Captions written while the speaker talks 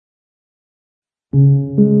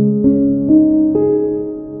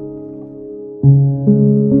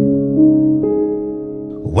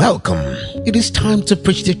Welcome. It is time to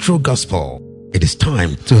preach the true gospel. It is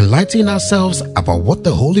time to enlighten ourselves about what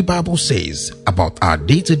the Holy Bible says about our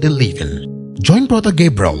day-to-day living. Join Brother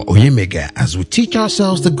Gabriel Oyemega as we teach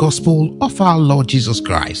ourselves the gospel of our Lord Jesus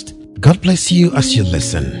Christ. God bless you as you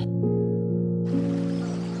listen.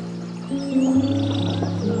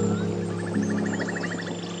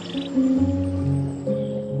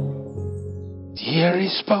 There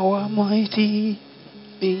is power mighty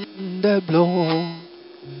in the blood.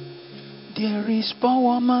 There is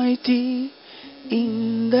power mighty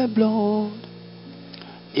in the blood.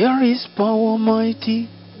 There is power mighty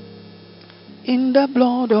in the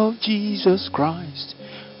blood of Jesus Christ.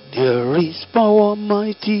 There is power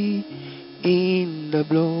mighty in the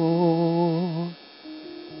blood.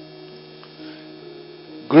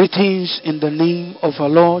 Greetings in the name of our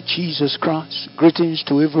Lord Jesus Christ. Greetings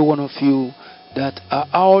to every one of you that are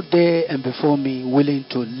out there and before me willing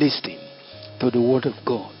to listen to the word of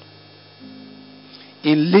God.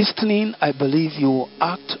 In listening, I believe you will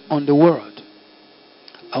act on the word.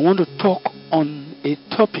 I want to talk on a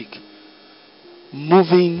topic: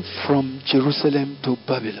 moving from Jerusalem to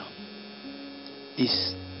Babylon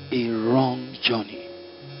is a wrong journey.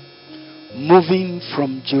 Moving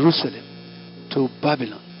from Jerusalem to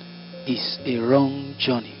Babylon is a wrong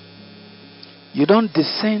journey. You don't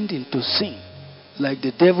descend into sin like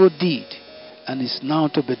the devil did and is now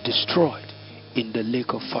to be destroyed in the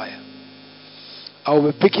lake of fire. I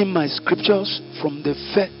will be picking my scriptures from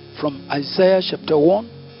Isaiah chapter 1,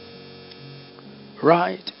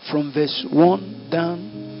 right from verse 1 down,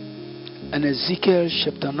 and Ezekiel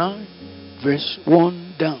chapter 9, verse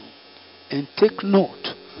 1 down, and take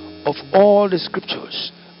note of all the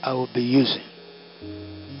scriptures I will be using.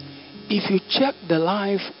 If you check the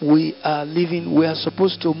life we are living, we are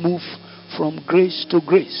supposed to move from grace to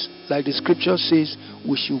grace. Like the scripture says,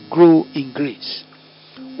 we should grow in grace.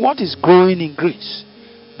 What is growing in grace?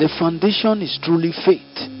 The foundation is truly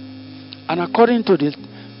faith. And according to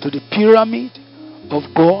the pyramid of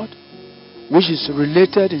God, which is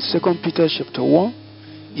related in 2 Peter chapter 1,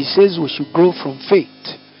 it says we should grow from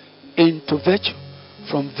faith into virtue,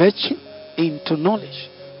 from virtue into knowledge,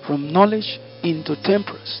 from knowledge into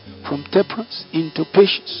temperance, from temperance into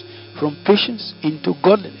patience, from patience into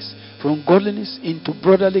godliness, from godliness into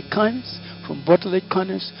brotherly kindness, from brotherly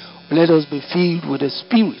kindness let us be filled with the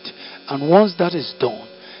Spirit. And once that is done,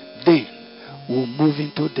 then we'll move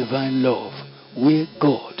into divine love, where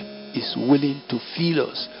God is willing to fill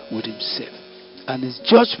us with Himself, and His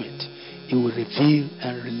judgment He will reveal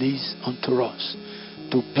and release unto us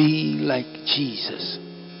to be like Jesus.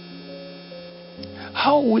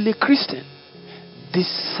 How will a Christian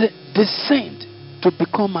descend to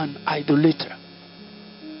become an idolater,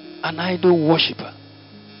 an idol worshiper,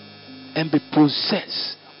 and be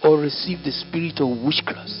possessed or receive the spirit of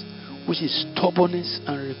witchcraft, which is stubbornness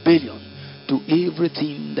and rebellion to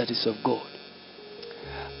everything that is of God?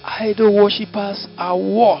 Idol worshippers are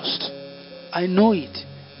worse, I know it,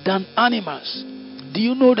 than animals. Do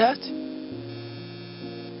you know that?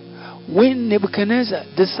 When Nebuchadnezzar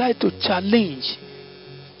decided to challenge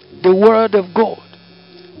the word of God,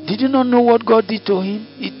 did you not know what God did to him?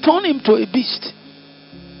 He turned him to a beast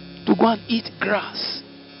to go and eat grass.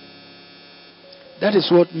 That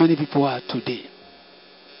is what many people are today.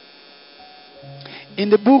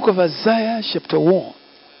 In the book of Isaiah chapter 1,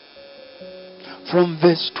 from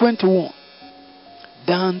verse 21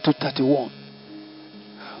 down to 31,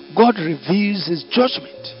 God reveals His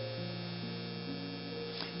judgment.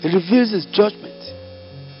 He reveals His judgment.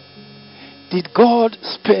 Did God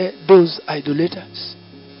spare those idolaters?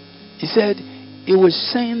 He said He will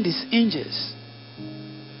send His angels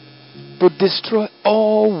to destroy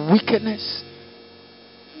all wickedness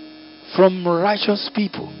from righteous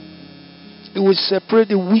people. It will separate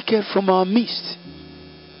the wicked from our midst.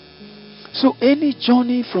 So any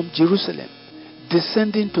journey from Jerusalem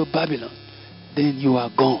descending to Babylon, then you are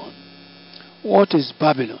gone. What is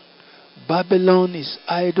Babylon? Babylon is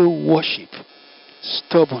idol worship,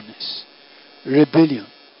 stubbornness, rebellion,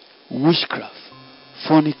 witchcraft,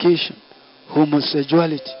 fornication,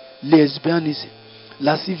 homosexuality, lesbianism,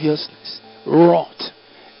 lasciviousness, wrath,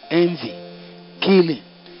 envy, killing.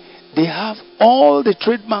 They have all the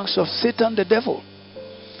trademarks of Satan the devil.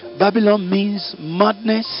 Babylon means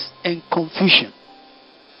madness and confusion.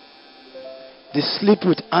 They sleep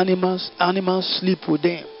with animals, animals sleep with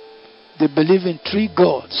them. They believe in three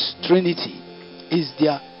gods. Trinity is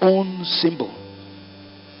their own symbol.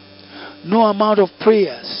 No amount of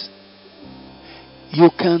prayers you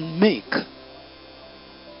can make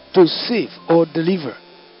to save or deliver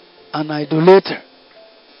an idolater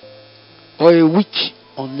or a witch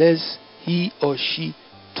unless he or she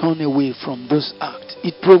turn away from those acts.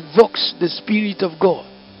 It provokes the Spirit of God.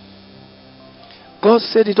 God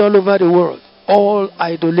said it all over the world. All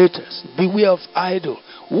idolaters, beware of idol.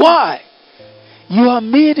 Why? You are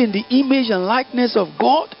made in the image and likeness of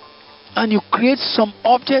God, and you create some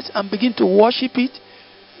object and begin to worship it.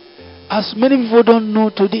 As many people don't know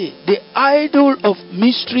today, the idol of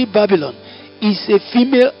mystery Babylon is a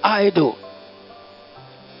female idol.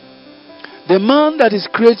 The man that is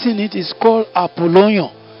creating it is called Apollonion.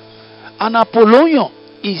 And Apollonion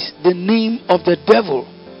is the name of the devil.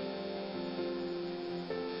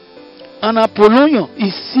 And Apollonion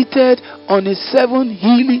is seated on a 7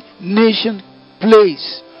 hilly nation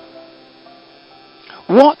place.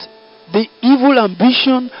 What the evil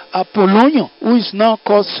ambition Apollonion, who is now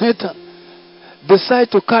called Satan,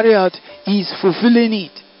 decide to carry out, he is fulfilling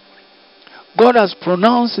it. God has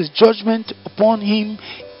pronounced his judgment upon him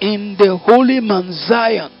in the holy Mount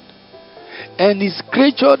Zion. And his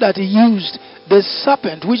creature that he used, the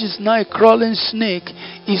serpent, which is now a crawling snake,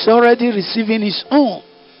 is already receiving his own.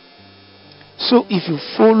 So if you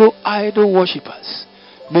follow idol worshippers,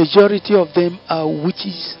 majority of them are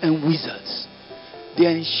witches and wizards. They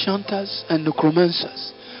are enchanters and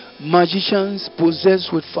necromancers, magicians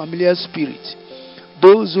possessed with familiar spirits,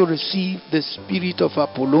 those who receive the spirit of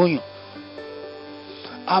Apollonion.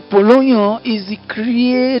 Apollonion is the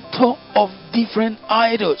creator of different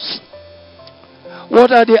idols.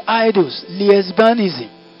 What are the idols? Lesbianism,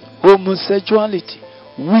 homosexuality,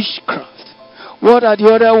 witchcraft. What are the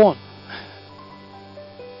other one?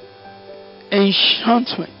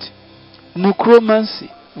 Enchantment, necromancy,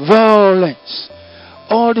 violence.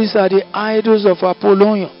 All these are the idols of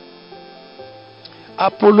Apollonion.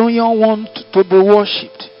 Apollonion wants to be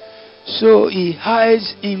worshipped, so he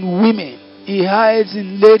hides in women. He hides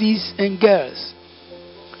in ladies and girls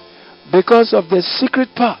because of the secret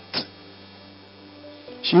part.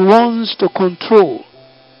 She wants to control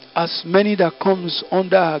as many that comes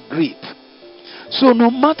under her grip. So no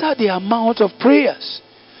matter the amount of prayers,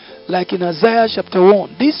 like in Isaiah chapter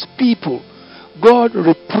 1, these people, God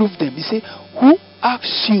reproved them. He said, who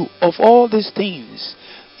asks you of all these things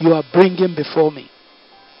you are bringing before me?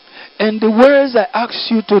 And the words I asked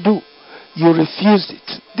you to do, you refused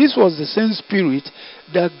it. This was the same spirit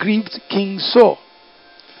that grieved King Saul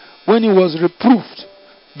when he was reproved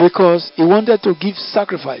because he wanted to give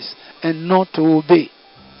sacrifice and not to obey.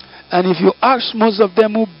 And if you ask most of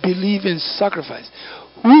them who believe in sacrifice,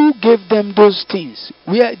 who gave them those things?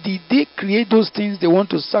 Where did they create those things they want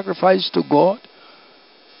to sacrifice to God?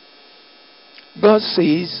 God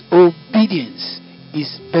says obedience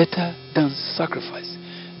is better than sacrifice.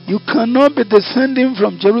 You cannot be descending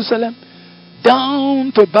from Jerusalem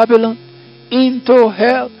down to Babylon, into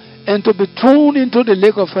hell, and to be thrown into the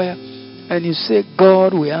lake of fire, and you say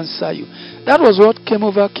God will answer you. That was what came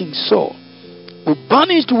over King Saul, who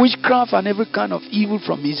banished witchcraft and every kind of evil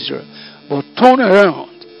from Israel, but turned around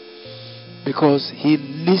because he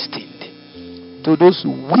listened to those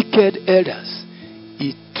wicked elders.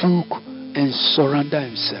 He took and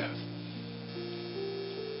surrendered himself.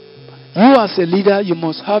 You as a leader, you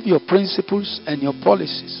must have your principles and your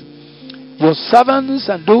policies. Your servants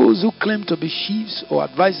and those who claim to be chiefs or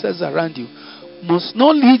advisors around you must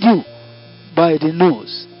not lead you by the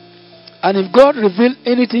nose. And if God reveals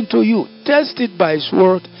anything to you, test it by his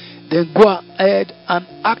word, then go ahead and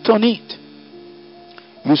act on it.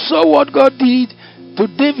 You saw what God did to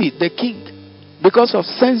David the king because of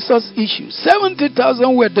census issues.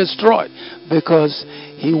 70,000 were destroyed because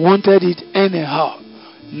he wanted it anyhow,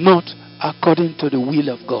 not according to the will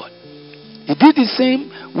of God. He did the same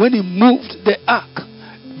when he moved the ark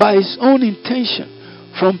by his own intention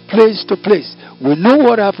from place to place. We know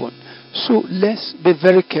what happened, so let's be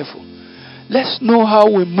very careful. Let's know how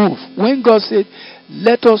we move. When God said,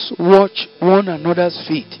 let us watch one another's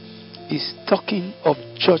feet, he's talking of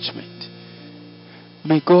judgment.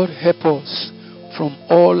 May God help us from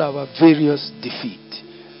all our various defeat,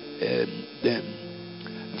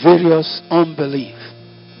 various unbelief.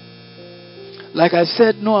 Like I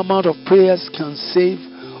said, no amount of prayers can save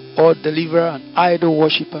or deliver an idol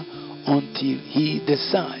worshiper until he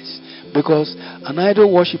decides. Because an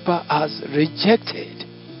idol worshiper has rejected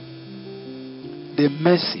the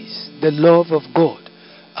mercies, the love of God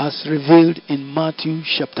as revealed in Matthew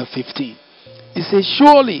chapter 15. He says,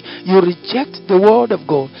 surely you reject the word of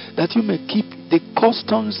God that you may keep the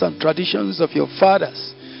customs and traditions of your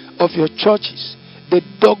fathers, of your churches, the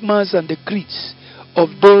dogmas and the creeds of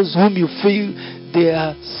those whom you feel they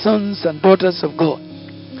are sons and daughters of God,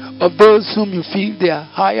 of those whom you feel they are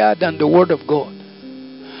higher than the word of God.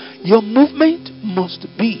 Your movement must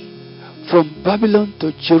be from Babylon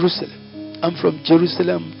to Jerusalem, and from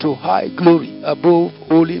Jerusalem to high glory above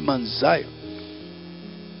holy Mount Zion.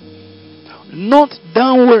 Not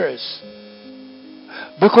downwards,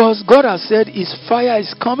 because God has said his fire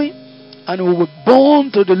is coming and we will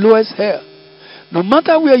burn to the lowest hell. No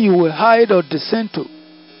matter where you will hide or descend to,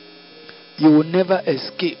 you will never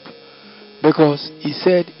escape, because he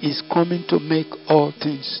said he's coming to make all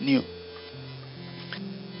things new.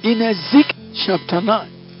 In Ezekiel chapter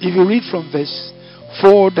 9, if you read from verse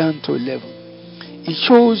 4 down to 11, it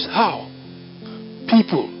shows how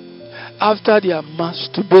people, after their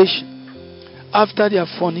masturbation, after their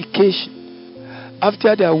fornication,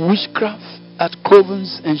 after their witchcraft at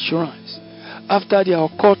covens and shrines, after their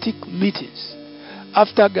occultic meetings,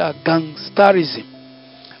 after their gangsterism,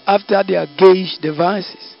 after their gauge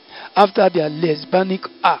devices, after their lesbianic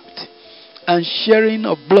act, and sharing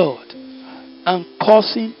of blood, and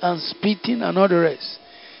cursing and spitting and all the rest,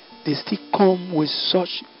 they still come with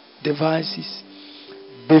such devices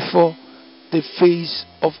before the face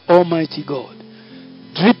of Almighty God,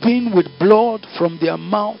 dripping with blood from their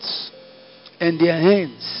mouths and their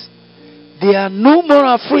hands. They are no more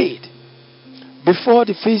afraid before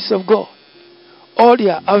the face of God. All they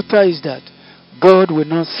are after is that God will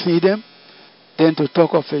not see them, than to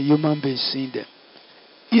talk of a human being seeing them.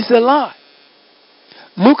 It's a lie.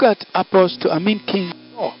 Look at King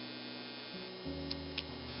Saul.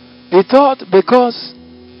 He thought because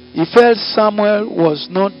he felt Samuel was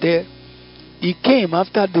not there, he came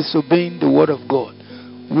after disobeying the word of God.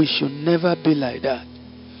 We should never be like that.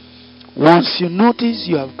 Once you notice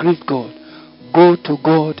you have grieved God, go to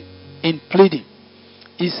God in pleading.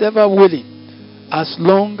 He's ever willing, as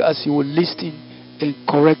long as you will listen and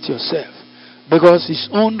correct yourself. Because his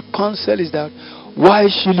own counsel is that, why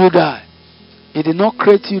should you die? He did not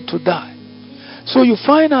create you to die. So you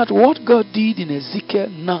find out what God did in Ezekiel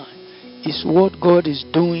 9 is what God is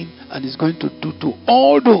doing and is going to do to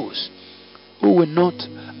all those who will not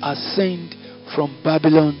ascend from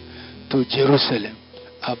Babylon to Jerusalem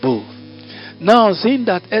above. Now, seeing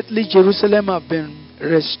that earthly Jerusalem have been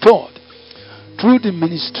restored through the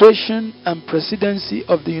ministration and presidency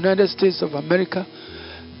of the United States of America,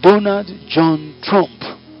 Donald John Trump,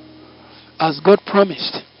 as God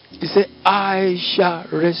promised, he said, I shall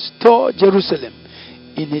restore Jerusalem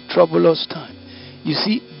in a troublous time. You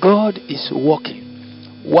see, God is working.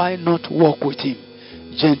 Why not walk with him,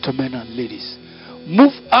 gentlemen and ladies?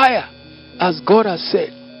 Move higher, as God has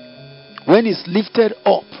said. When he's lifted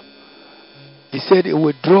up, he said he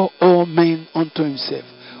will draw all men unto himself.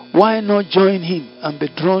 Why not join him and be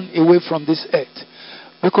drawn away from this earth?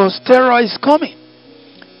 Because terror is coming.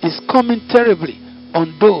 It's coming terribly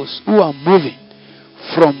on those who are moving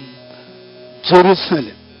from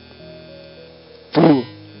Jerusalem to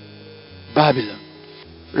Babylon.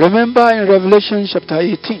 Remember in Revelation chapter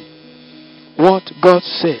 18 what God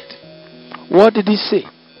said. What did he say?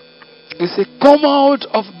 He said, come out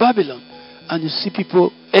of Babylon. And you see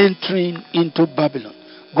people entering into Babylon,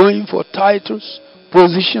 going for titles,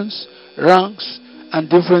 positions, ranks, and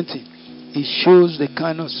different things. It shows the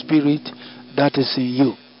kind of spirit that is in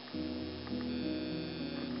you.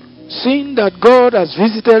 Seeing that God has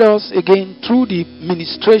visited us again through the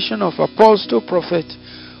ministration of Apostle Prophet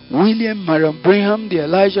William Marion Branham, the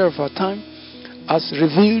Elijah of our time, as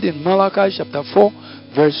revealed in Malachi chapter 4,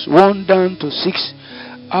 verse 1 down to 6,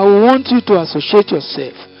 I want you to associate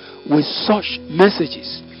yourself with such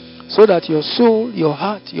messages so that your soul, your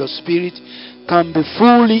heart, your spirit can be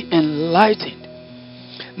fully enlightened.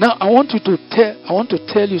 Now I want to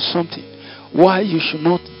tell you something why you should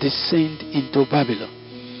not descend into Babylon.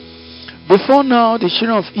 Before now, the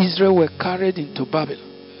children of Israel were carried into Babylon.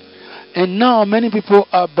 And now many people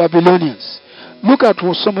are Babylonians. Look at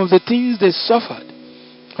some of the things they suffered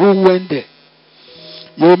who went there.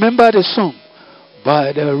 You remember the song,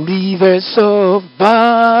 by the rivers of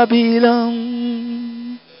Babylon,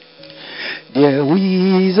 there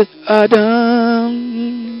is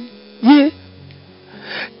Adam, yeah,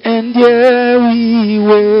 and there we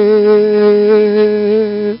were,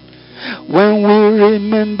 when we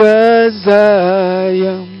remember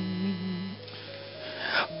Zion,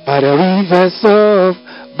 by the rivers of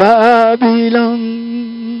Babylon,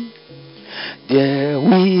 there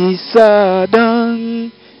we sat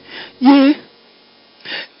down, yeah,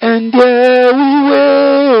 and there we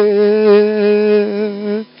were,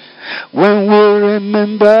 when we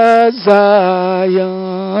remember Zion.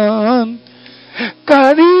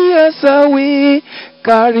 Carry us away,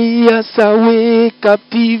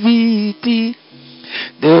 captivity.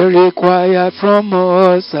 They require from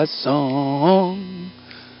us a song.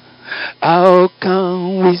 How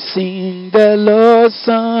can we sing the Lord's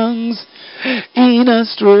songs in a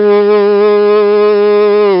strange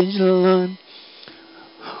land?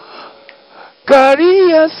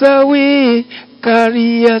 Carry us away,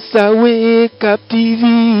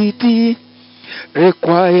 captivity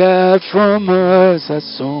required from us a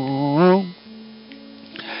song.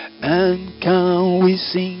 And can we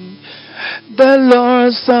sing the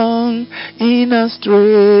Lord's song in a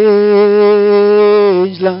strange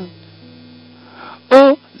land?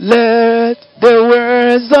 Oh, let the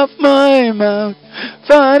words of my mouth,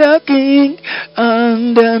 Father King,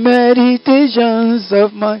 and the meditations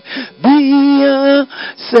of my be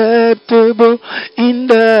acceptable in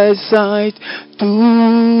thy sight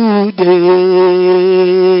today.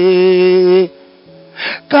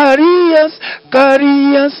 Carry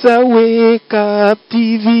us away,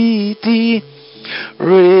 captivity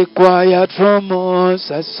required from us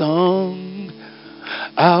a song.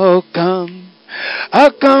 How can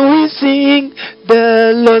we sing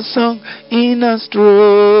the Lord's song in a strange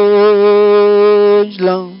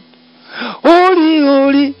land? Holy,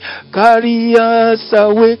 holy, carry us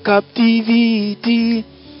away, captivity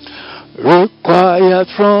required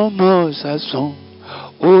from us a song.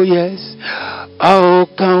 Oh yes, how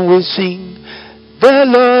can we sing the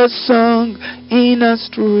Lord's song in a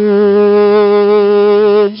strange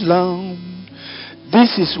land?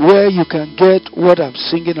 This is where you can get what I'm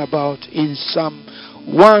singing about in Psalm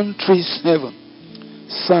 137.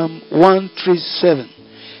 Psalm 137.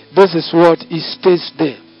 This is what it states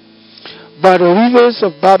there. By the rivers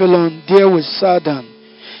of Babylon, there we sat down.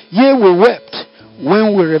 Yea, we wept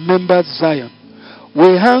when we remembered Zion.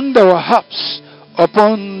 We hanged our harps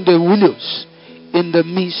upon the willows in the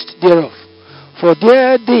midst thereof. For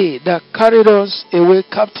there they that carried us away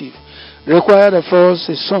captive required of us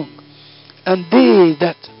a song, and they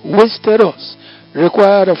that wasted us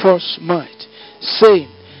required of us might, saying,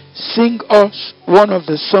 Sing us one of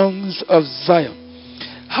the songs of Zion.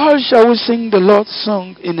 How shall we sing the Lord's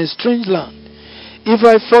song in a strange land? If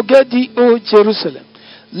I forget thee, O Jerusalem,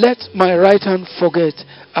 let my right hand forget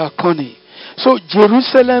our cunning. So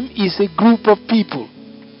Jerusalem is a group of people.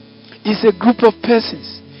 It's a group of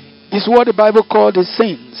persons. It's what the Bible calls the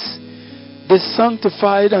saints, the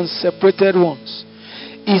sanctified and separated ones.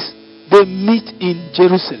 They meet in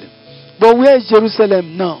Jerusalem. But where is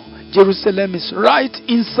Jerusalem now? Jerusalem is right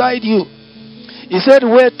inside you. He said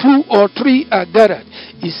where 2 or 3 are gathered,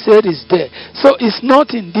 he said it's there. So it's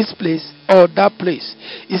not in this place or that place.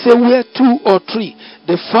 He said where 2 or 3,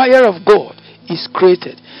 the fire of God is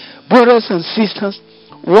created. Brothers and sisters,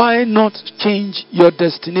 why not change your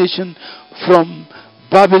destination from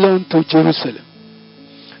Babylon to Jerusalem?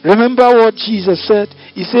 Remember what Jesus said?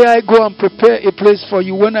 He said, I go and prepare a place for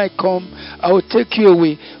you. When I come, I will take you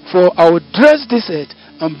away, for I will dress this earth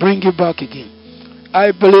and bring you back again.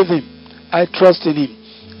 I believe him. I trust in him.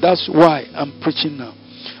 That's why I'm preaching now.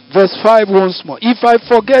 Verse 5 once more. If I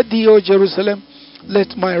forget thee, O Jerusalem,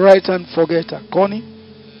 let my right hand forget her cunning.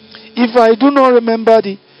 If I do not remember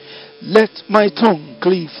thee, let my tongue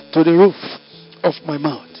cleave to the roof of my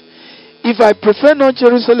mouth. If I prefer not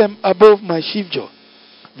Jerusalem above my chief joy.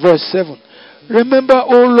 Verse 7. Remember,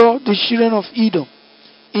 O Lord, the children of Edom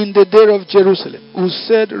in the day of Jerusalem, who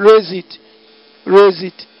said, raise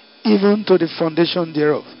it, even to the foundation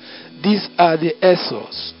thereof. These are the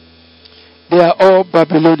Essos. They are all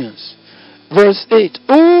Babylonians. Verse 8.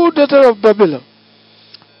 O daughter of Babylon,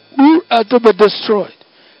 who are to be destroyed,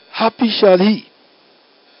 happy shall he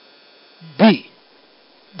be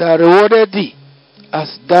that rewarded thee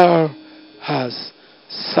as thou hast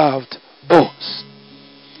served us.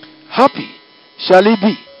 Happy shall he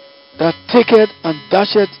be that taketh and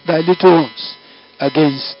dasheth thy little ones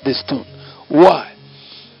against the stone. Why?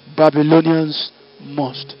 Babylonians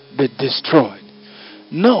must be destroyed.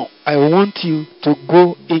 Now I want you to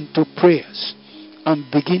go into prayers and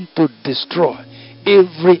begin to destroy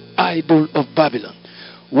every idol of Babylon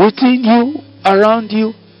within you, around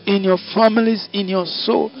you, in your families, in your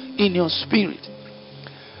soul, in your spirit.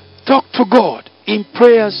 Talk to God in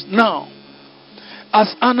prayers now.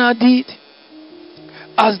 As Anna did,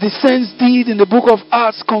 as the saints did in the book of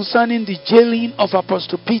Acts concerning the jailing of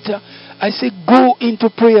Apostle Peter, I say go into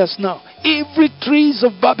prayers now. Every trees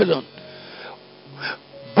of Babylon,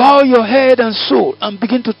 bow your head and soul and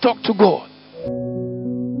begin to talk to God.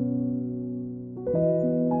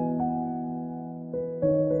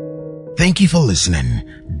 Thank you for listening.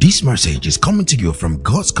 This message is coming to you from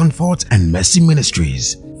God's Comfort and Mercy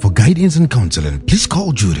Ministries. For guidance and counseling, please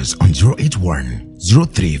call Judas on 081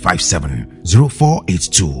 0357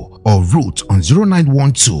 0482 or Ruth on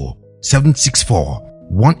 0912 764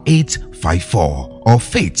 1854 or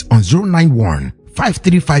Faith on 091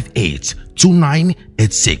 5358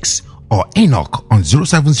 2986 or Enoch on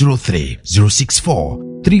 0703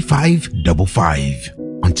 064 3555.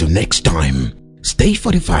 Until next time, stay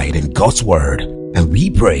fortified in God's word, and we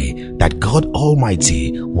pray that God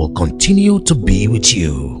Almighty will continue to be with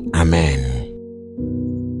you. Amen.